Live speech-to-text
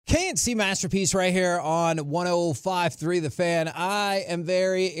K&C Masterpiece right here on 105.3 The Fan. I am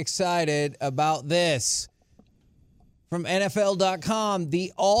very excited about this. From NFL.com,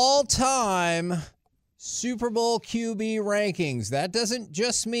 the all-time Super Bowl QB rankings. That doesn't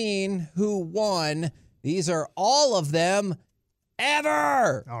just mean who won. These are all of them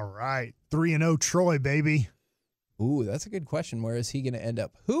ever. All right. 3-0 Troy, baby. Ooh, that's a good question. Where is he going to end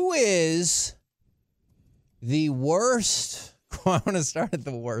up? Who is the worst? I want to start at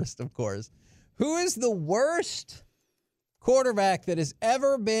the worst, of course. Who is the worst quarterback that has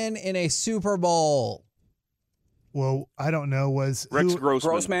ever been in a Super Bowl? Well, I don't know. Was Rex Grossman?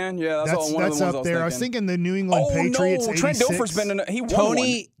 Grossman, yeah, that's one of that's the ones up there. I was thinking the New England Patriots. No, Trent 86. Dilfer's been in. He won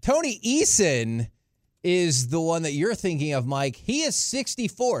Tony Eason is the one that you're thinking of, Mike. He is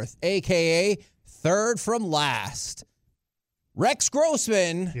 64th, a.k.a. third from last. Rex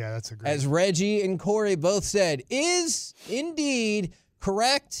Grossman, Yeah, that's a great. as Reggie and Corey both said, is indeed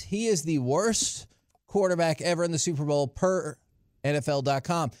correct. He is the worst quarterback ever in the Super Bowl per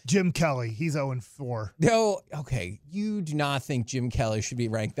NFL.com. Jim Kelly. He's 0-4. No, okay, you do not think Jim Kelly should be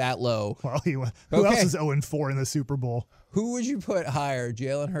ranked that low. Well, who Okay. else is 0-4 in the Super Bowl? Who would you put higher,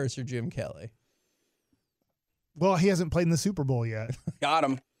 Jalen Hurts or Jim Kelly? Well, he hasn't played in the Super Bowl yet. Got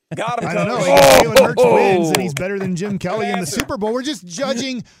him. Got him. I don't know. Coach. If Jalen Hurts wins and he's better than Jim Kelly in the answer. Super Bowl. We're just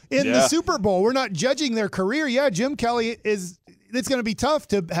judging in the Super Bowl. We're not judging their career. Yeah, Jim Kelly is. It's going to be tough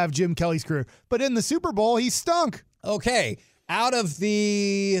to have Jim Kelly's career, but in the Super Bowl, he stunk. Okay, out of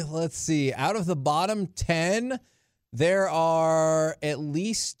the bottom 10, there are at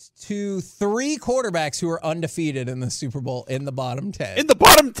least 3 quarterbacks who are undefeated in the Super Bowl in the bottom 10. In the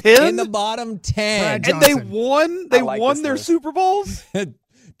bottom 10? In the bottom 10. Brad And they Johnson. won? They like won this their list. Super Bowls?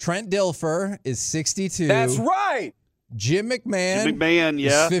 Trent Dilfer is 62. That's right. Jim McMahon, Jim McMahon,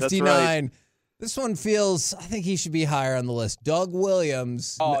 yeah, is that's 59. right. This one feels, I think he should be higher on the list. Doug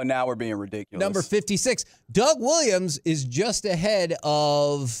Williams, Oh, now we're being ridiculous. number 56. Doug Williams is just ahead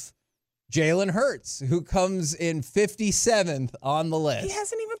of Jalen Hurts, who comes in 57th on the list. He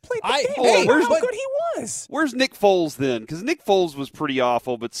hasn't even played the I- game. hey, How but- good he was. Where's Nick Foles then? Because Nick Foles was pretty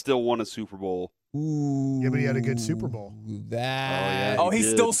awful, but still won a Super Bowl. Ooh, Yeah, but he had a good Super Bowl. That. Oh, he's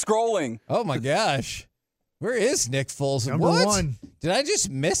did. still scrolling. Oh my gosh. Where is Nick Foles? Number What? 1. Did I just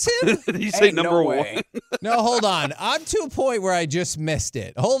miss him? Did you say Ain't number no one? way. No, hold on. I'm to a point where I just missed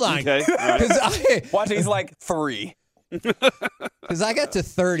it. Hold on. Okay. All right. Watch, he's like 3. Because I got to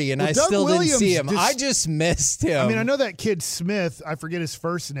 30 and Well, I Doug still didn't see him. Williams I just missed him. I mean, I know that kid Smith, I forget his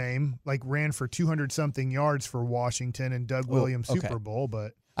first name, like ran for 200-something yards for Washington and Doug Williams okay. Super Bowl,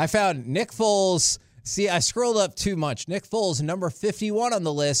 but I found Nick Foles. See, I scrolled up too much. Nick Foles, number 51 on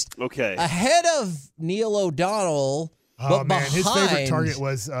the list, Okay. ahead of Neil O'Donnell. oh but man, his favorite behind target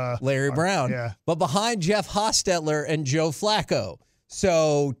was Larry Brown. Yeah. But behind Jeff Hostetler and Joe Flacco.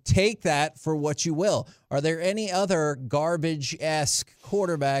 So take that for what you will. Are there any other garbage-esque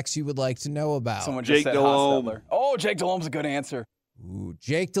quarterbacks you would like to know about? Someone just Jake said Delhomme. Hostetler. Oh, Jake Delhomme's a good answer. Ooh,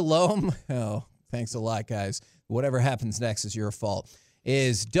 Jake Delhomme. Oh, thanks a lot, guys. Whatever happens next is your fault.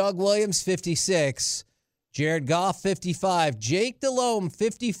 Is Doug Williams 56, Jared Goff 55, Jake Delhomme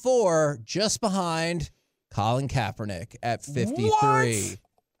 54, just behind Colin Kaepernick at 53. What?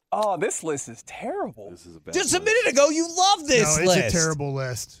 Oh, this list is terrible. This is a bad Just a list. minute ago, you loved this no, list. it's a terrible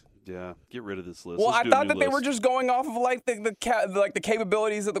list. Yeah, get rid of this list. Well, Let's I do a thought new that they were list. just going off of like the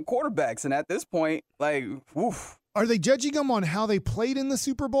capabilities of the quarterbacks, and at this point, like, oof. Are they judging them on how they played in the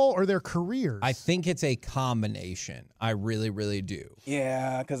Super Bowl or their careers? I think it's a combination. I really, really do.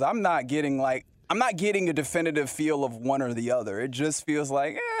 Yeah, because I'm not getting a definitive feel of one or the other. It just feels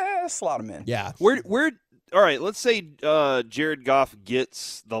like, slot them in. Yeah. Where? All right, let's say Jared Goff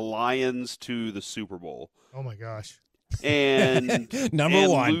gets the Lions to the Super Bowl, Oh my gosh. and Number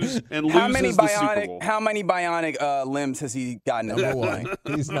and one. loses How many the Super Bowl. bionic limbs has he gotten? Number one.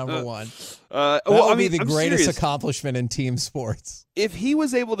 He's number one. Well, That would I mean, be the I'm greatest serious. accomplishment in team sports. If he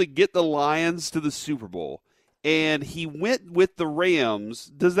was able to get the Lions to the Super Bowl and he went with the Rams,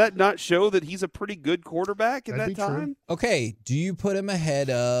 does that not show that he's a pretty good quarterback at That'd that be true. time? Okay, do you put him ahead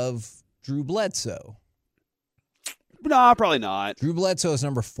of Drew Bledsoe? Nah, probably not. Drew Bledsoe is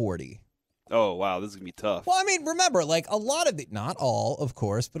number 40. Oh, wow, this is going to be tough. Well, I mean, remember, like a lot of not all, of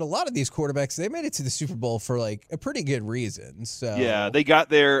course, but a lot of these quarterbacks, they made it to the Super Bowl for like a pretty good reason. So Yeah, they got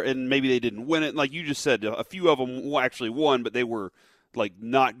there and maybe they didn't win it. Like you just said, a few of them actually won, but they were like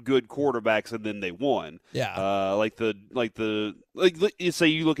not good quarterbacks, and then they won. Yeah. Like you say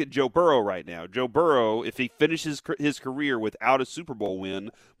you look at Joe Burrow right now. Joe Burrow, if he finishes his career without a Super Bowl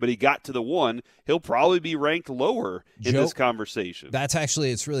win, but he got to the one, he'll probably be ranked lower in this conversation. That's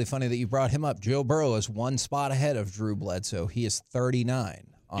actually, it's really funny that you brought him up. Joe Burrow is one spot ahead of Drew Bledsoe. He is 39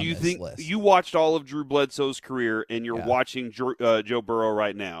 on Do you this think list. you watched all of Drew Bledsoe's career and you're watching Joe Burrow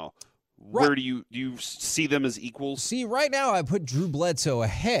right now? Where do you see them as equals? See, right now I put Drew Bledsoe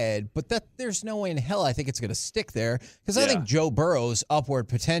ahead, but there's no way in hell I think it's going to stick there because I think Joe Burrow's upward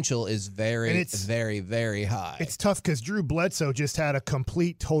potential is very, very, very high. It's tough because Drew Bledsoe just had a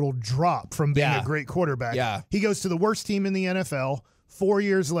complete total drop from being a great quarterback. Yeah. He goes to the worst team in the NFL. 4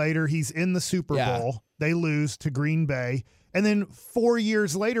 years later, he's in the Super Bowl. They lose to Green Bay. And then 4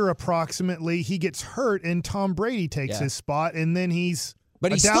 years later, approximately, he gets hurt and Tom Brady takes his spot, and then he's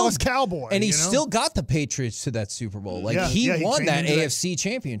Dallas Cowboy. And he still got the Patriots to that Super Bowl. Like he won that AFC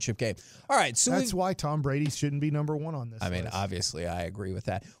championship game. All right, so that's why Tom Brady shouldn't be number one on this list. I mean, obviously, I agree with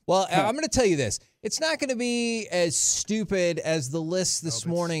that. Well, I'm going to tell you this. It's not going to be as stupid as the list this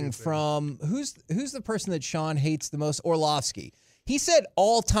morning from who's the person that Sean hates the most? Orlovsky. He said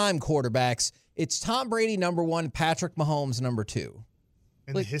all-time quarterbacks. It's Tom Brady number one, Patrick Mahomes number two.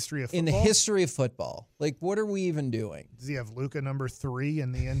 In the history of football? In the history of football. Like, what are we even doing? Does he have Luka number 3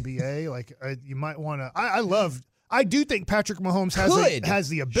 in the NBA? Like, you might want to. I do think Patrick Mahomes has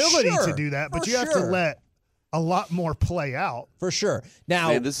the ability to do that, but you have to let a lot more play out. For sure. Now,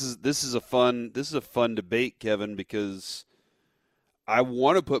 man, this is a fun debate, Kevin, because I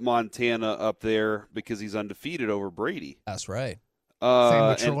want to put Montana up there because he's undefeated over Brady. That's right. Same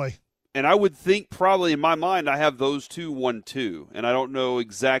with Troy. And I would think probably in my mind I have those two 1-2, and I don't know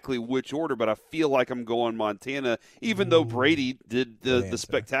exactly which order, but I feel like I'm going Montana, even though Brady did the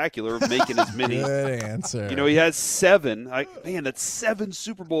spectacular of making as many. Good answer. You know, he has 7. Man, that's 7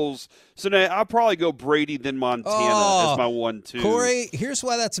 Super Bowls. So now I'll probably go Brady, then Montana as my 1-2. Corey, here's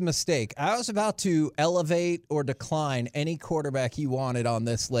why that's a mistake. I was about to elevate or decline any quarterback you wanted on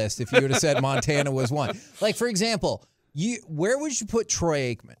this list if you would have said Montana was one. Like, for example, where would you put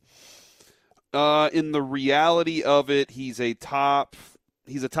Troy Aikman? In the reality of it, he's a top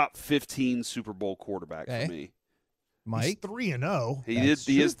 15 Super Bowl quarterback for me. Mike, he's 3-0. He is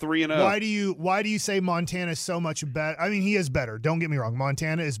 3-0. Why do you say Montana is so much better? I mean, he is better. Don't get me wrong.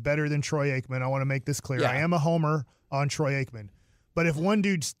 Montana is better than Troy Aikman. I want to make this clear. I am a homer on Troy Aikman. But if one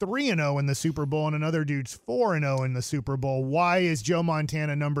dude's 3-0 in the Super Bowl and another dude's 4-0 in the Super Bowl, why is Joe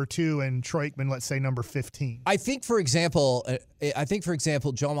Montana number 2 and Troy Aikman, let's say, number 15? I think, for example,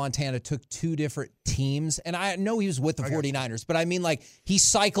 Joe Montana took 2 different teams, and I know he was with the 49ers, but I mean, like, he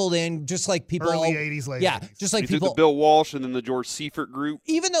cycled in just like people. Early 80s, late 80s. Just like he people. Took the Bill Walsh and then the George Seifert group.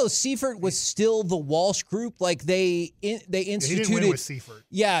 Even though Seifert was still the Walsh group, like they instituted. He didn't win with Seifert.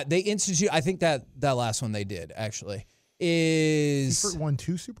 Yeah, they instituted. I think that last one they did actually. Seifert won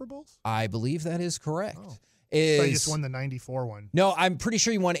 2 Super Bowls? I believe that is correct. So he just won the 94 one. No, I'm pretty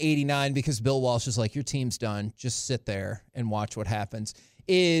sure he won 89 because Bill Walsh is like, your team's done. Just sit there and watch what happens.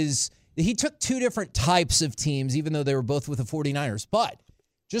 He took 2 different types of teams, even though they were both with the 49ers. But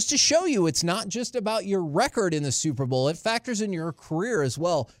just to show you, it's not just about your record in the Super Bowl. It factors in your career as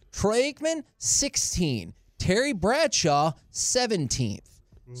well. Troy Aikman, 16. Terry Bradshaw, 17th.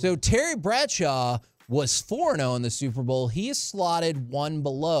 So Terry Bradshaw was 4-0 in the Super Bowl. He is slotted 1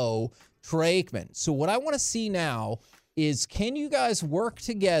 below Troy Aikman. So what I want to see now is, can you guys work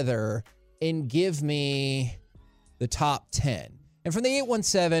together and give me the top 10? And from the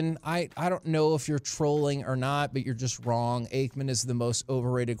 817, I don't know if you're trolling or not, but you're just wrong. Aikman is the most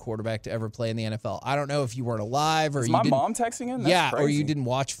overrated quarterback to ever play in the NFL. I don't know if you weren't alive or my mom texting in? That's crazy. Or you didn't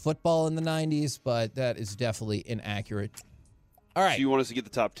watch football in the 90s, but that is definitely inaccurate. All right. So you want us to get the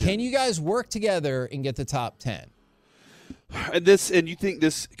top 10? Can you guys work together and get the top 10? And you think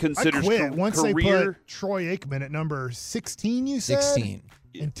this considers Once career? They put Troy Aikman at number 16, you said? 16.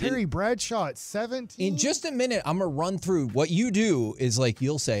 And Terry Bradshaw at 17? In just a minute, I'm going to run through. What you do is, like,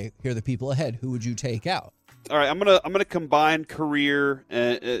 you'll say, here are the people ahead. Who would you take out? All right, I'm gonna combine career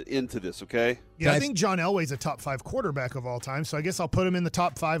into this, okay? Yeah, I think John Elway's a top 5 quarterback of all time, so I guess I'll put him in the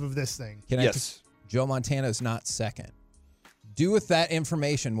top 5 of this thing. Yes. Joe Montana is not second. Do with that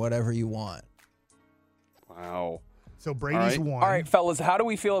information whatever you want. Wow. So Brady's 1. All right, fellas, how do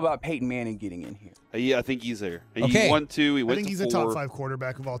we feel about Peyton Manning getting in here? Yeah, I think he's there. Okay. He won 2. He went to 4. I think he's a top 5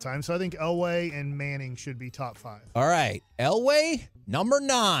 quarterback of all time, so I think Elway and Manning should be top 5. All right. Elway, number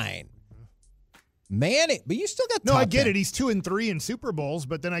 9. Manning, but you still got top 10. No, I get it. He's 2 and 3 in Super Bowls,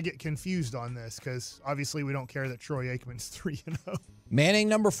 but then I get confused on this because obviously we don't care that Troy Aikman's 3-0. Manning,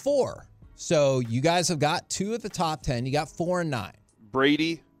 number 4. So you guys have got 2 at the top 10. You got 4 and 9.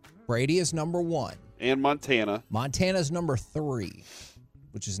 Brady is number 1. and Montana. Montana's number 3,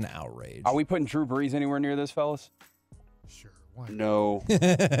 which is an outrage. Are we putting Drew Brees anywhere near this, fellas? Sure. Why? No.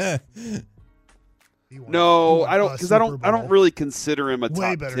 No, I don't, because I don't really consider him a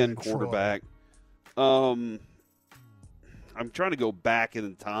top 10 quarterback. I I'm trying to go back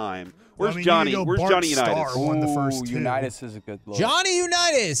in time. Where's You Johnny? go Where's Bart Johnny Unitas? Starr won the first two. Unitas is a good look. Johnny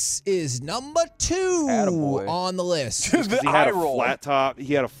Unitas is number 2 Attaboy. on the list. He had a flat top.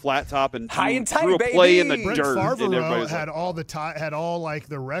 He had a flat top and High and threw tight, a play in the baby. Brett dirt. and everybody Favreau was had like, all like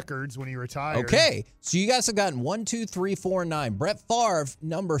the records when he retired. Okay, so you guys have gotten 1, 2, 3, 4, 9. Brett Favre,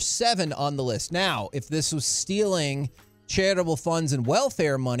 number 7 on the list. Now, if this was stealing charitable funds and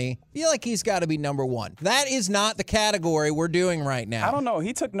welfare money, I feel like he's got to be number 1. That is not the category we're doing right now. I don't know.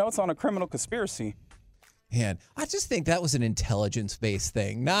 He took notes on a criminal conspiracy. Man, I just think that was an intelligence-based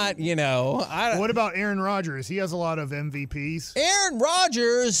thing, not, What about Aaron Rodgers? He has a lot of MVPs. Aaron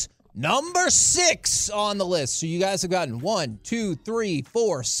Rodgers, number 6 on the list. So you guys have gotten 1, 2, 3,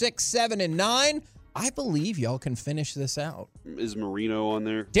 4, 6, 7, and 9. I believe y'all can finish this out. Is Marino on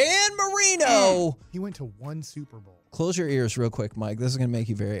there? Dan Marino. He went to 1 Super Bowl. Close your ears real quick, Mike. This is going to make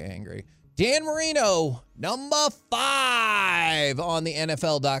you very angry. Dan Marino, number 5 on the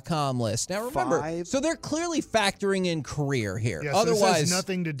NFL.com list. Now remember, 5? so they're clearly factoring in career here. Yeah, so Otherwise, this has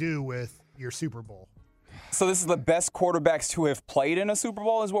nothing to do with your Super Bowl. So this is the best quarterbacks to have played in a Super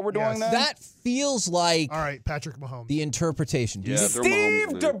Bowl is what we're doing Yes. then? that feels like All right, Patrick Mahomes. the interpretation. Yeah, throw Mahomes Steve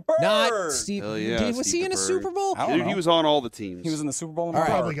in there. DeBerg. Not Steve. Hell yeah, was Steve he in a DeBerg. Super Bowl? I don't Dude, he know. was on all the teams. He was in the Super Bowl in All my right.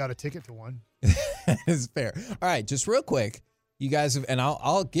 heart. Probably got a ticket to one. It's fair. All right, just real quick. You guys have, and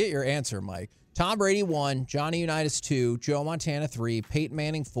I'll get your answer, Mike. Tom Brady 1, Johnny Unitas 2, Joe Montana 3, Peyton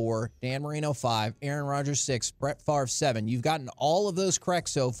Manning 4, Dan Marino 5, Aaron Rodgers 6, Brett Favre 7. You've gotten all of those correct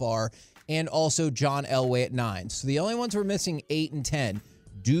so far, and also John Elway at 9. So the only ones we're missing 8 and 10.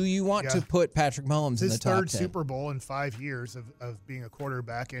 Do you want to put Patrick Mahomes in the His top 10? third Super Bowl in 5 years of being a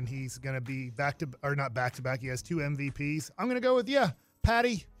quarterback, and he's going to be not back to back. He has 2 MVPs. I'm going to go with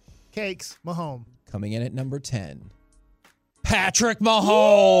Patty Cakes Mahomes. Coming in at number 10, Patrick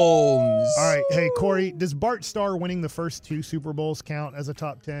Mahomes. All right, hey Corey, does Bart Starr winning the first 2 Super Bowls count as a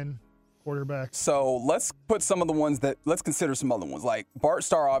top 10 quarterback? So let's put some of the ones let's consider some other ones. Like Bart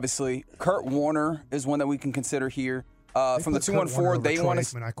Starr, obviously. Kurt Warner is one that we can consider here. From the 214, they want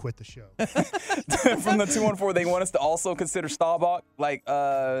us. I quit the show. From the 214, they want us to also consider Staubach. Like,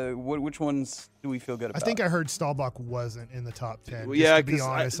 which ones do we feel good about? I think I heard Staubach wasn't in the top 10. Well, just yeah, to be because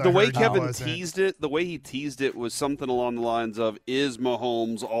honest, the I way heard he Kevin wasn't. the way he teased it was something along the lines of, "Is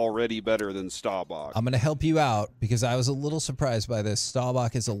Mahomes already better than Staubach?" I'm going to help you out because I was a little surprised by this.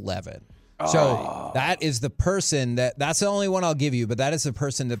 Staubach is 11. So that is the person that's the only one I'll give you, but that is the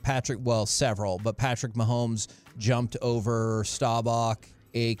person that several, but Patrick Mahomes jumped over Staubach,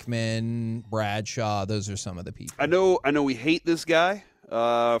 Aikman, Bradshaw. Those are some of the people. I know we hate this guy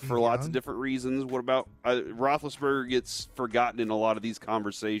for lots of Young. different reasons. What about Roethlisberger gets forgotten in a lot of these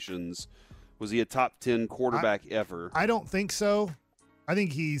conversations? Was he a top 10 quarterback ever? I don't think so. I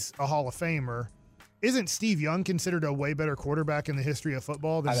think he's a Hall of Famer. Isn't Steve Young considered a way better quarterback in the history of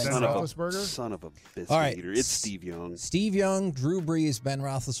football than Ben Roethlisberger? Son of a biscuit All right. eater. It's Steve Young. Steve Young, Drew Brees, Ben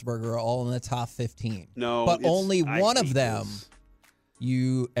Roethlisberger are all in the top 15. No, but only I one hate of them.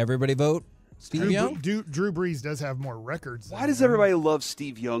 this. Everybody vote Steve Young. Drew Brees does have more records. Why than does him. everybody love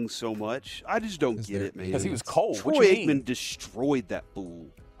Steve Young so much? I just don't get it, man. Because he was cold. Troy What you mean? Aikman destroyed that fool.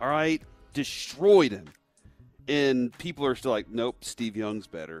 All right? Destroyed him. And people are still like, nope, Steve Young's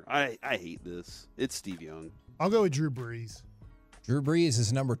better. I hate this. It's Steve Young. I'll go with Drew Brees. Drew Brees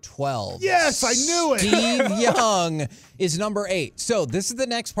is number 12. Yes, I knew it. Steve Young is number 8. So this is the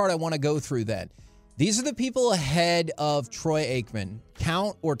next part I want to go through then. These are the people ahead of Troy Aikman.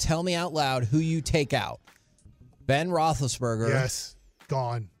 Count or tell me out loud who you take out. Ben Roethlisberger. Yes,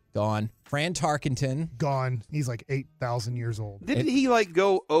 gone. Gone. Fran Tarkenton. Gone. He's like 8,000 years old. Didn't he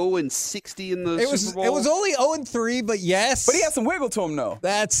go 0-60 in the Super Bowl? It was only 0-3, but yes. But he had some wiggle to him, though.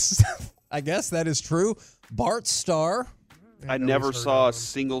 That's, I guess that is true. Bart Starr. I never saw a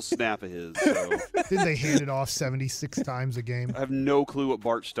single snap of his. So. Didn't they hand it off 76 times a game? I have no clue what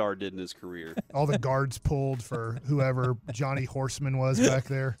Bart Starr did in his career. All the guards pulled for whoever Johnny Horseman was back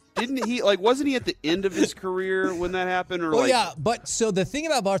there. Didn't he wasn't he at the end of his career when that happened? Or Well, yeah, but so the thing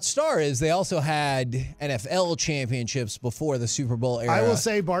about Bart Starr is they also had NFL championships before the Super Bowl era. I will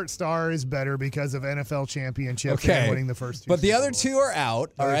say Bart Starr is better because of NFL championships and winning the first 2 But the Super other Bowls. 2 are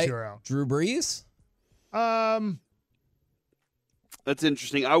out. The All other right. 2 are out. Drew Brees. That's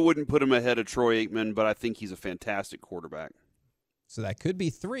interesting. I wouldn't put him ahead of Troy Aikman, but I think he's a fantastic quarterback. So that could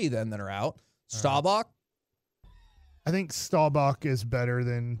be 3 then that are out. Staubach. I think Staubach is better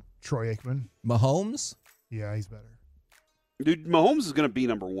than Troy Aikman. Mahomes. Yeah, he's better. Dude, Mahomes is going to be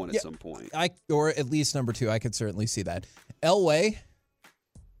number 1 at some point. Or at least number 2. I could certainly see that. Elway.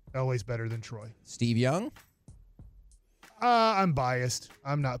 Elway's better than Troy. Steve Young. I'm biased.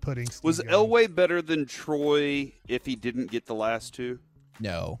 I'm not putting Steve Was Young. Elway better than Troy if he didn't get the last two?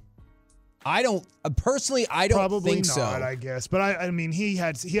 No. I don't personally. I don't Probably think not, so. I guess. But I mean, he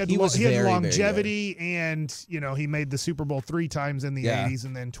had was very, longevity, and he made the Super Bowl 3 times in the Yeah. 80s,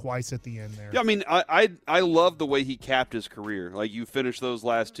 and then twice at the end there. Yeah, I mean, I love the way he capped his career. Like, you finish those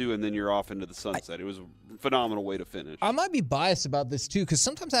last two, and then you're off into the sunset. It was a phenomenal way to finish. I might be biased about this too, because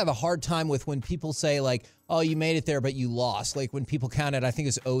sometimes I have a hard time with when people say like, "Oh, you made it there, but you lost." Like when people counted, I think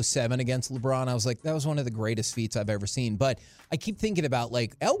it was 07 against LeBron. I was like, that was one of the greatest feats I've ever seen. But I keep thinking about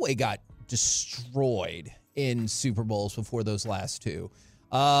like Elway got destroyed in Super Bowls before those last two.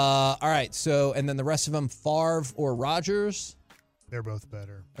 All right, so and then the rest of them, Favre or Rodgers. They're both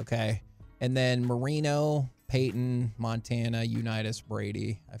better. Okay, and then Marino, Peyton, Montana, Unitas,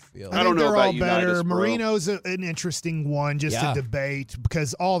 Brady. I feel. I don't know they're about all better. Unitas, bro. Marino's an interesting one just Yeah. to debate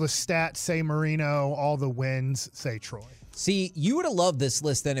because all the stats say Marino, all the wins say Troy. See, you would have loved this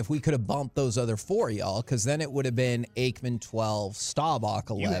list then if we could have bumped those other four, y'all, because then it would have been Aikman 12, Staubach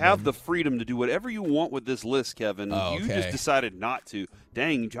 11. You have the freedom to do whatever you want with this list, Kevin. Oh, You okay. just decided not to.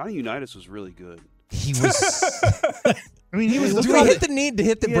 Dang, Johnny Unitas was really good. He was. I mean, he was the Do we first, hit the need to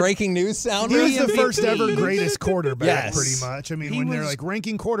hit the breaking news sound? he was the MVP. first ever greatest quarterback, Yes. pretty much. I mean, He when they're was- like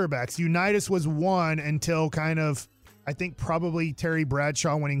ranking quarterbacks, Unitas was one until kind of, I think probably Terry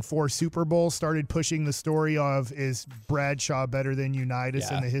Bradshaw winning 4 Super Bowls started pushing the story of, is Bradshaw better than Unitas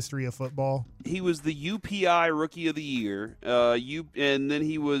Yeah. in the history of football? He was the UPI Rookie of the Year, and then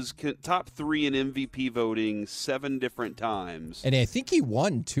he was top 3 in MVP voting 7 different times. And I think he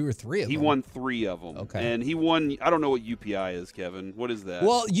won 2 or 3 of He them. won 3 of them. Okay. And he won, I don't know what UPI is, Kevin. What is that?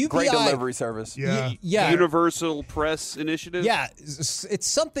 Well, UPI. Great delivery service. Yeah. Yeah. Universal Press Initiative? Yeah, it's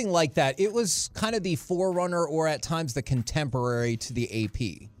something like that. It was kind of the forerunner or at times the contemporary to the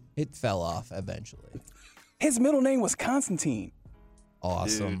AP. It fell off eventually. His middle name was Constantine.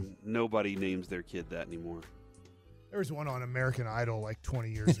 Awesome. Dude, nobody names their kid that anymore. There was one on American Idol like 20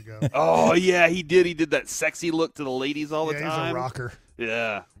 years ago. Oh, yeah, he did. He did that sexy look to the ladies all the Yeah, he's time. a rocker.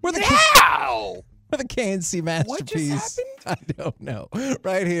 Yeah. We're the Wow! For the KNC masterpiece. What just happened? I don't know.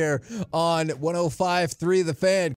 Right here on 105.3 The Fan.